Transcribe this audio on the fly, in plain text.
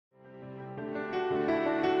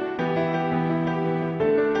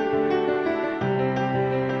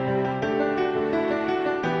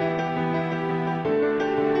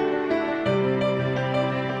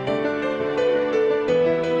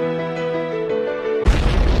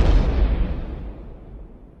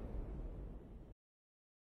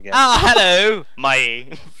again. Ah, hello, my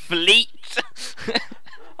fleet.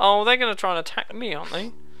 Oh, they're gonna try and attack me, aren't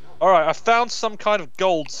they? Alright, I found some kind of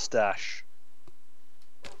gold stash.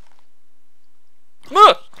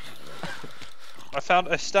 Ugh! I found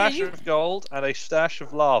a stash of gold and a stash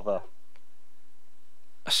of lava.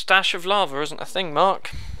 A stash of lava isn't a thing,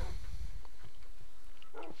 Mark.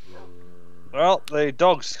 Well, the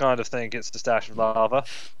dogs kind of think it's the stash of lava.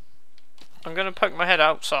 I'm gonna poke my head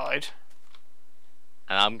outside.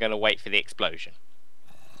 And I'm gonna wait for the explosion.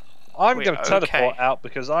 I'm Wait, going to teleport okay. out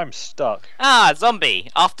because I'm stuck. Ah, zombie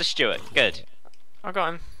after Stuart. Good. I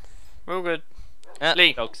got him. We're all good.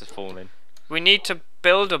 Lee, dogs have fallen. We need to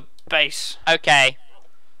build a base. Okay.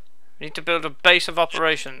 We need to build a base of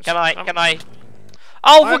operations. Can I?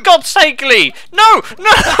 Oh, for God's sake, Lee! No!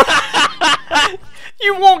 No!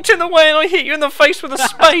 You walked in the way and I hit you in the face with a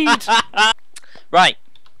spade! Right.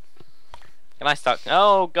 Can I start?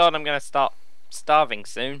 Oh God, I'm gonna start starving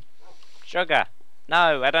soon. Sugar.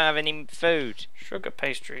 No, I don't have any food. Sugar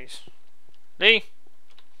pastries. Lee?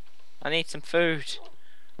 I need some food.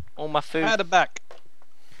 All my food. Add it back.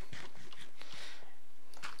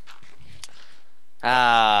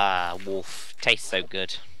 Ah, wolf. Tastes so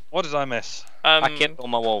good. What did I miss? I killed all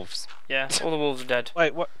my wolves. Yeah, all the wolves are dead.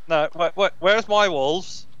 Wait, what? No, wait, where's my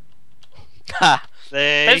wolves? Ha!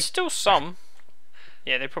 There's still some.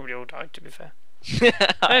 Yeah, they probably all died, to be fair.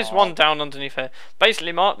 There's one down underneath here.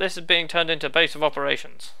 Basically, Mark, this is being turned into a base of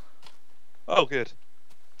operations. Oh, good.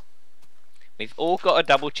 We've all got a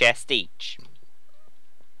double chest each.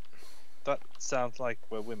 That sounds like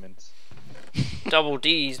we're women's. Double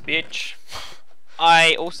D's, bitch.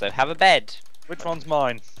 I also have a bed. Which one's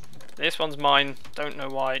mine? This one's mine. Don't know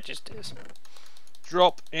why, it just is.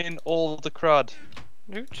 Drop in all the crud.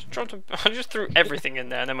 I just threw everything in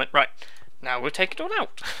there and then went, right, now we'll take it all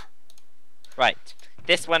out. Right.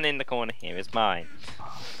 This one in the corner here is mine.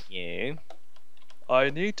 You. I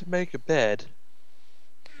need to make a bed.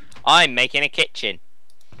 I'm making a kitchen.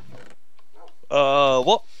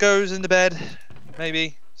 What goes in the bed?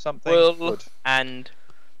 Maybe something. Wool Wood. and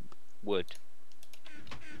wood.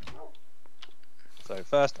 So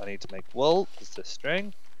first I need to make wool as the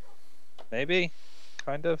string. Maybe.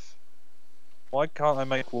 Kind of. Why can't I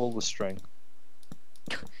make wool the string?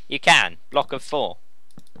 You can. Block of 4.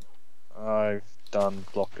 I've done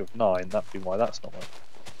block of 9. That'd be why that's not working.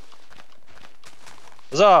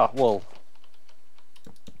 Huzzah! Wool.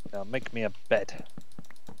 Now make me a bed.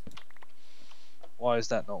 Why is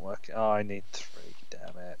that not working? Oh, I need 3.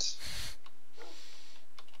 Damn it.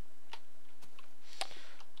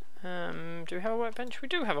 Do we have a workbench? We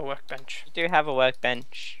do have a workbench. We do have a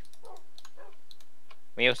workbench.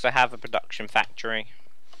 We also have a production factory.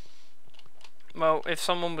 Well, if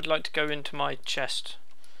someone would like to go into my chest.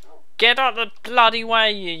 Get out the bloody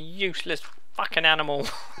way, you useless fucking animal.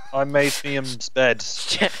 I made Liam's bed.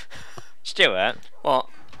 Stuart, What?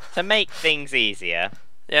 to make things easier,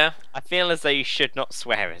 Yeah? I feel as though you should not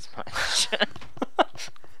swear as much.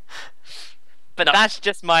 But No. that's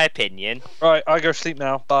just my opinion. Right, I go sleep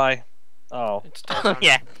now. Bye. Oh. It's daytime.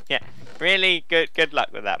 Yeah. Really good luck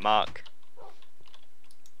with that, Mark.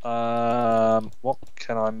 What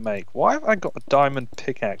can I make? Why have I got a diamond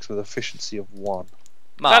pickaxe with efficiency of 1?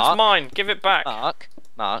 Mark. That's mine. Give it back.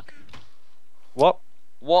 Mark. What?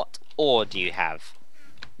 What ore do you have?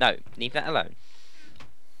 No, leave that alone.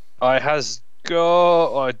 I has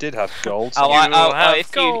go. Oh, I did have gold. Oh, have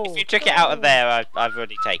if gold. you took it out of there, I've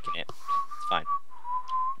already taken it. It's fine.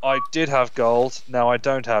 I did have gold. Now I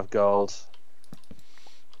don't have gold.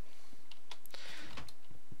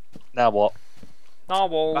 Now what?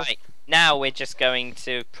 Narwhals. Right. Now we're just going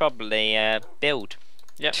to probably build.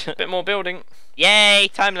 Yep, a bit more building. Yay!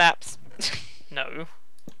 Time lapse. No.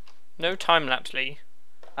 No time lapse, Lee.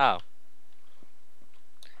 Oh.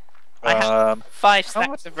 I have 5 how stacks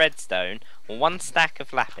much- of redstone, 1 stack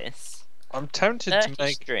of lapis, I'm tempted 30 to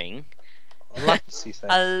make string, a laxy thing.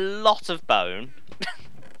 a lot of bone.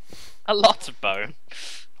 A lot of bone.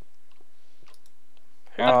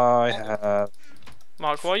 I have.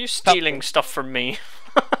 Mark, why are you stealing stuff from me?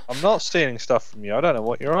 I'm not stealing stuff from you. I don't know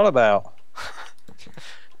what you're on about.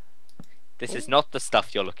 This is not the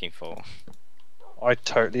stuff you're looking for. I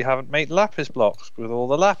totally haven't made lapis blocks with all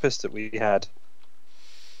the lapis that we had.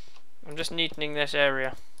 I'm just neatening this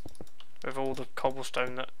area with all the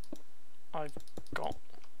cobblestone that I've got.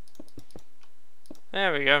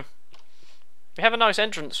 There we go. We have a nice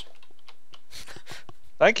entrance.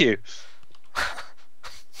 Thank you.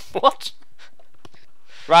 What?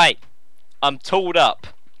 Right. I'm tooled up.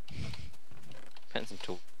 Put some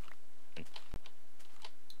tool.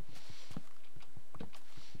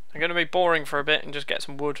 I'm going to be boring for a bit and just get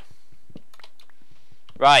some wood.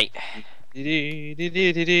 Right.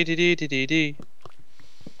 Dee-dee-dee-dee-dee-dee-dee-dee-dee.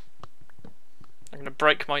 I'm gonna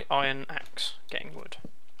break my iron axe getting wood.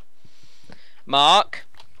 Mark.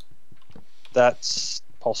 That's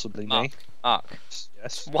possibly me. Mark.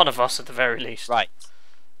 Yes. One of us at the very least. Right.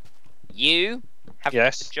 You have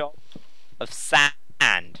Yes. the job of sand.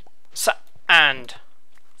 And.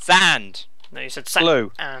 Sand. No, you said sand.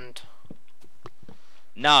 Blue. And.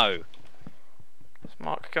 No. Is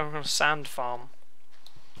Mark going on a sand farm?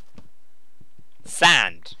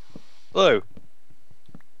 Sand. Blue.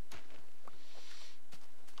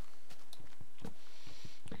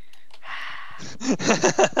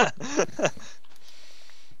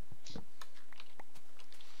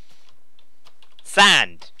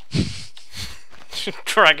 Sand.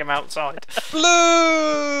 Drag him outside.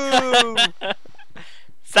 Blue.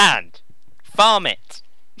 Sand. Farm it.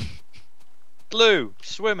 Blue.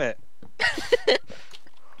 Swim it.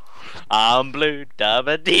 I'm blue.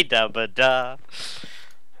 Dabba dee dabba da.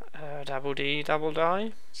 Double D, double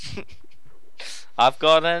die. I've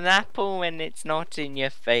got an apple and it's not in your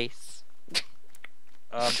face.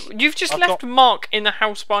 You've just I've left Mark in the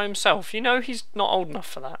house by himself. You know he's not old enough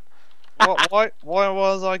for that. Why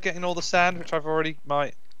was I getting all the sand, which I've already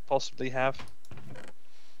might possibly have?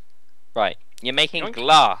 Right. You're making Yoink.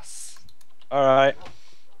 glass. All right.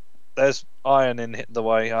 There's iron in the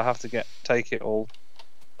way. I have to take it all.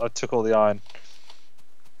 I took all the iron.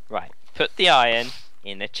 Right. Put the iron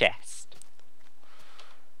in a chest.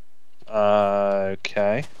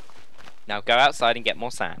 Okay. Now go outside and get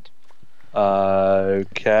more sand.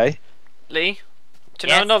 Okay. Lee, do you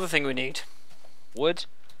know Yes? another thing we need? Wood.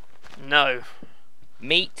 No.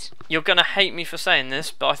 Meat. You're gonna hate me for saying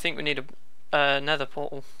this, but I think we need a nether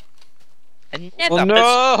portal. And Oh nether.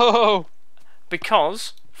 no!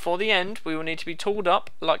 Because, for the end, we will need to be tooled up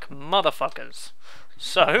like motherfuckers.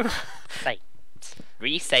 So,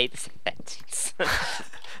 Re-say the sentence.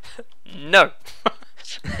 no.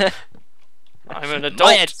 I'm an My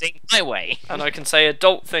adult, editing, my way. and I can say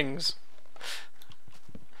adult things.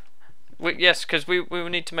 Yes, because we will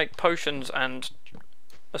need to make potions and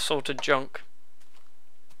assorted junk.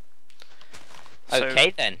 So-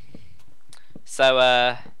 Okay then.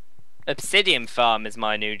 So, obsidian farm is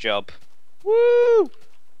my new job. Woo!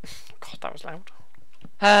 God, that was loud.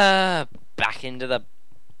 Back into the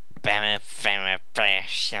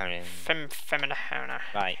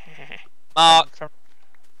right.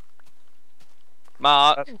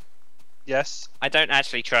 Mark, Yes. I don't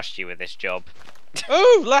actually trust you with this job.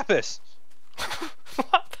 Oh, lapis.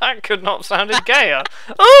 What? That could not have sounded gayer.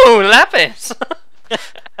 Ooh, lapis!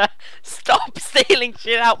 Stop stealing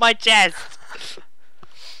shit out my chest.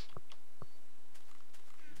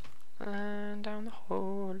 And down the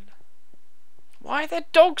hole. Why are there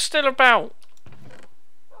dogs still about?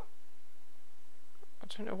 I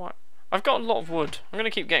don't know why. I've got a lot of wood. I'm going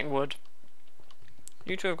to keep getting wood.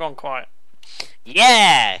 You two have gone quiet.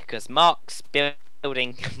 Yeah, because Mark's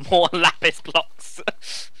building more lapis blocks.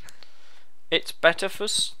 It's better for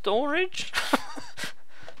storage?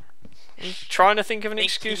 I'm trying to think of an Think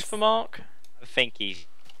excuse he's- for Mark. I think he's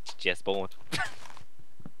just bored.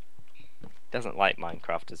 Doesn't like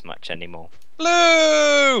Minecraft as much anymore.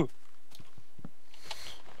 Blue.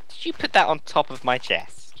 Did you put that on top of my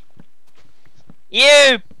chest?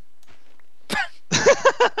 You!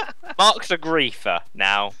 Mark's a griefer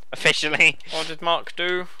now, officially. What did Mark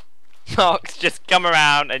do? Mark's just come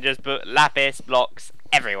around and just put lapis blocks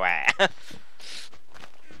everywhere.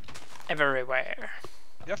 Everywhere.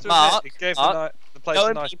 You have to Mark, admit, it gave Mark, the place Go a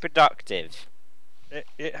and nice. be productive.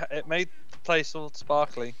 It made the place all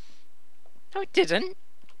sparkly. No, it didn't.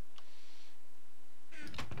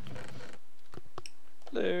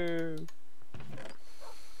 Blue.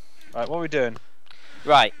 Right, what are we doing?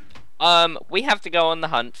 Right. We have to go on the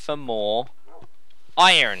hunt for more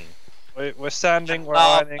iron. We're sanding. We're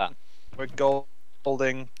Lava. ironing. We're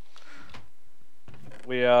golding.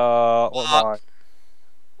 We are. What am I?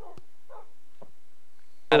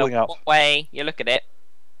 Pulling up. What way you look at it.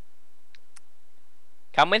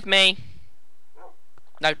 Come with me.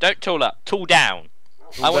 No, don't tool up. Tool down.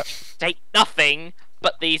 I want you to take nothing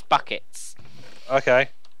but these buckets. Okay.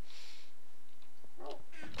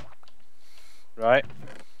 Right.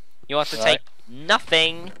 You want to Right. take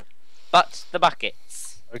nothing but the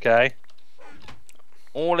buckets. Okay.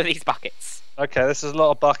 All of these buckets. Okay. This is a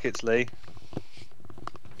lot of buckets, Lee.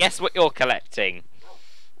 Guess what you're collecting?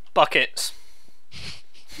 Buckets.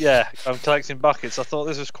 Yeah, I'm collecting buckets. I thought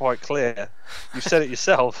this was quite clear. You said it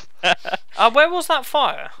yourself. Where was that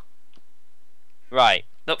fire? Right.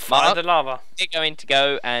 That fired Mark? the lava. We're going to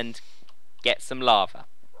go and get some lava.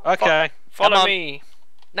 Okay. Follow on. me.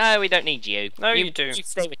 No, we don't need you. No, you do. You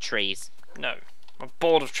stay with trees. No, I'm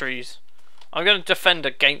bored of trees. I'm going to defend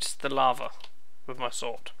against the lava with my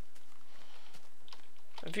sword.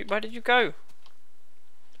 Where did you go?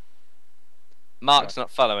 Mark's not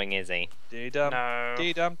following, is he? Dee-dum, No.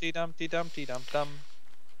 dee-dum, dee-dum, dee-dum, dee-dum, dum.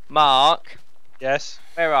 Mark, Yes,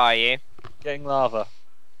 where are you? getting lava.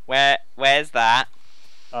 Where's that?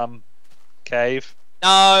 Cave.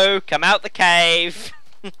 No, come out the cave.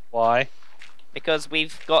 Why? Because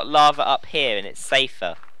we've got lava up here and it's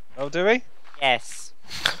safer. Oh, do we? Yes.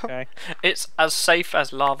 Okay. It's as safe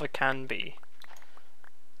as lava can be.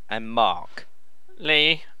 And Mark.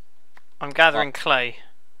 Lee, I'm gathering clay.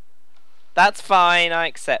 That's fine, I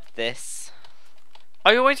accept this.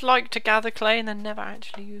 I always like to gather clay and then never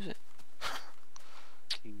actually use it.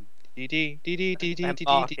 And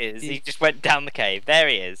Mark is. He just went down the cave. There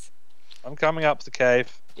he is. I'm coming up the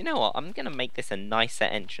cave. You know what? I'm going to make this a nicer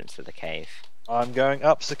entrance to the cave. I'm going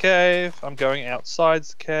up the cave. I'm going outside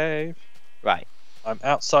the cave. Right. I'm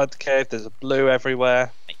outside the cave. There's a blue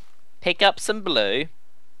everywhere. Pick up some blue.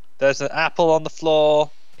 There's an apple on the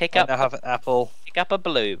floor. Pick I up now have an apple. pick up a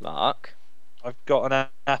blue, Mark. I've got an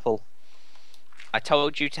apple. I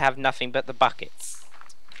told you to have nothing but the buckets.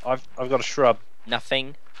 I've got a shrub.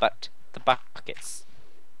 Nothing but the buckets.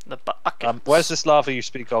 The bucket. Where's this lava you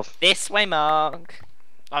speak of? This way, Mark.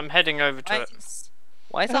 I'm heading over to it.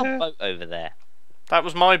 Why is our boat over there? That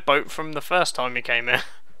was my boat from the first time he came here.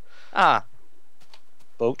 Ah,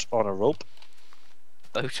 Boat on a rope.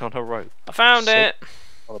 boat on a rope. I found So- it.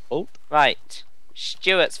 On a boat. Right.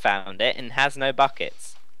 Stuart's found it and has no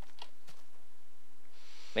buckets.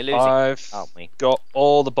 We're losing, I've aren't we? got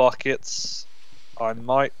all the buckets. I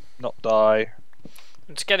might not die.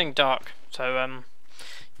 It's getting dark, so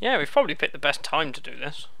yeah, we've probably picked the best time to do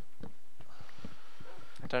this.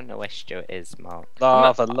 I don't know where Stuart is, Mark.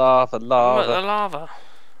 Lava, lava, I'm at the lava. lava.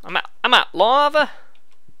 I'm at lava.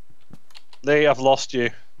 Lee, I've lost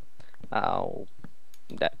you. Oh.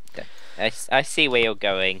 I see where you're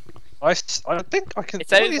going. I think I can.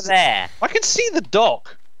 It's what over is it? there. I can see the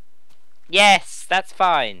dock. Yes, that's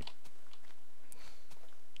fine.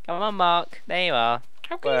 Come on, Mark. There you are.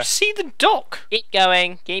 How can Where? you see the dock? Keep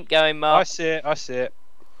going, I Mark. see it. I see it.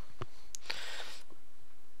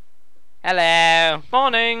 Hello.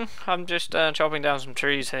 Morning. I'm just chopping down some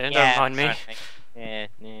trees here. Don't mind me. Yeah,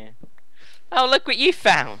 yeah. Oh, look what you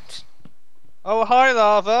found. Oh, hi,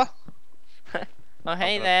 lava. Oh,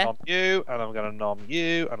 hey I'm there. gonna nom you, and I'm gonna nom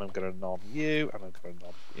you, and I'm gonna nom you, and I'm gonna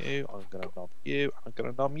nom you, I'm gonna nom you, I'm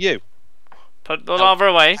gonna nom you. Put the lava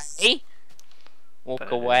away. Hey. Walk Put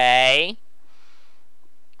it- away.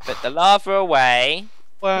 Put the lava away.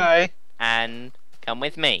 Way. And come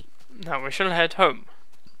with me. Now we shall head home.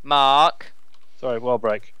 Mark. Sorry, wall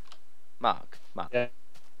break. Mark. Yeah.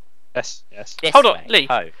 Yes, yes. This Hold on, way. Lee.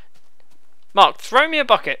 Oh. Mark, throw me a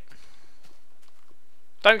bucket.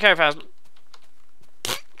 Don't care if it has.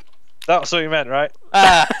 That's what you meant, right?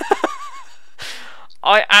 Ah.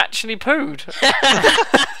 I actually pooed.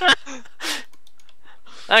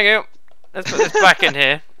 Thank you. Let's put this back in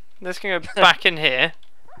here. This can go back in here.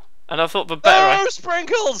 And I thought the better. Oh,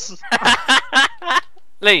 sprinkles!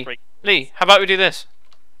 Lee, how about we do this?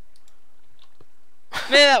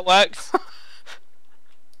 Yeah, that works.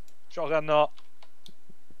 Shotgun knot.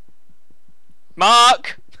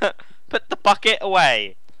 Mark. Put the bucket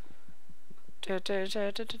away. I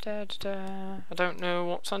don't know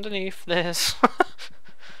what's underneath this.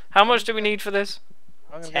 How much do we need for this?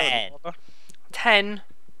 I'm gonna 10. Get lava. 10.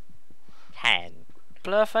 10.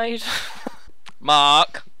 Blur fade.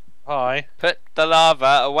 Mark. Hi. Put the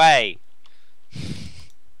lava away.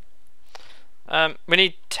 We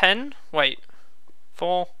need 10. Wait.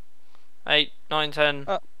 4, 8, 9, 10,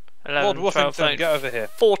 Lord 11, 12, Woofington, 13, get over here.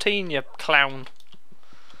 14, you clown.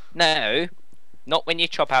 No. Not when you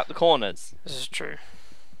chop out the corners. This is true.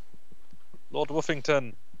 Lord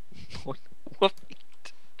Woofington.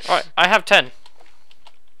 Right, I have 10.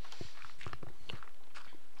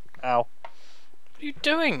 Ow. What are you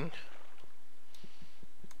doing?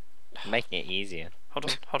 Making it easier. Hold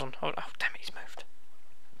on. Oh, damn it, he's moved.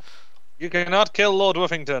 You cannot kill Lord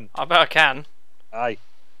Woofington. I bet I can. Aye.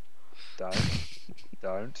 Don't.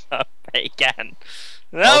 Don't. He can.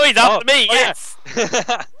 No, he's after me. Oh, yeah.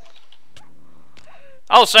 Yes.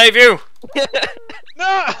 I'll save you!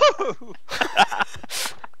 No!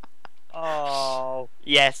 Oh.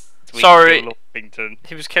 Yes. we Sorry. can kill Orpington.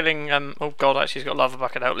 He was killing, oh god, actually he's got a lava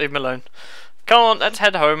bucket out. Leave him alone. Come on, let's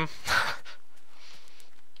head home.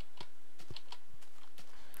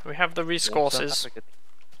 We have the resources.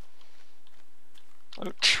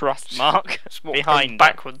 Don't trust Mark. Let's walk Behind home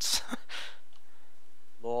backwards.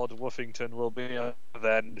 Lord Woofington will be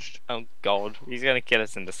avenged. Oh God, he's gonna kill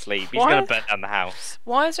us in the sleep. He's Why? gonna burn down the house.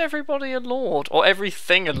 Why is everybody a lord? Or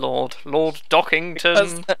everything a lord? Lord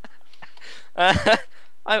Dockington,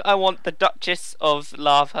 I want the Duchess of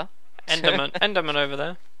Lava. Enderman, Enderman over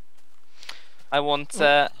there. I want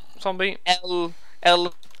Zombie, El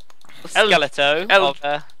Skeleto El- of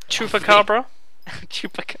Chupacabra.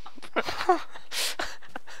 Chupacabra.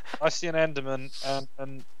 I see an Enderman and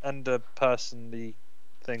an Ender person, the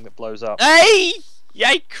thing that blows up. Hey!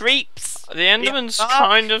 Yay, creeps! The Enderman's Mark.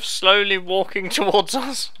 kind of slowly walking towards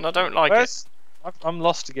us, and I don't like it. Where's... I'm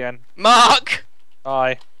lost again. Mark!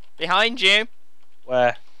 Hi. Behind you!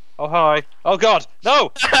 Where? Oh, hi. Oh, God!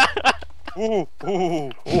 No! Ooh,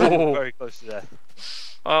 ooh, ooh. Very close to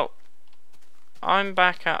death. Well, I'm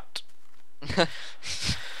back at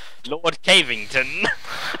Lord Cavington.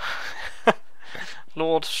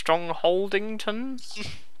 Lord Strongholdington.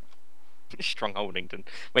 Strongholdington.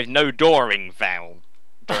 With no dooring foul.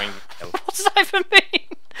 Dooring foul. What does that even mean?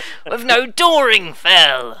 With no dooring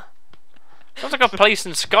fell. Sounds like a place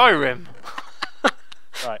in Skyrim.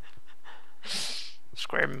 Right.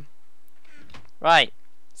 Scrim. Right.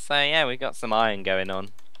 So yeah, we got some iron going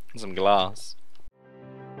on. And some glass.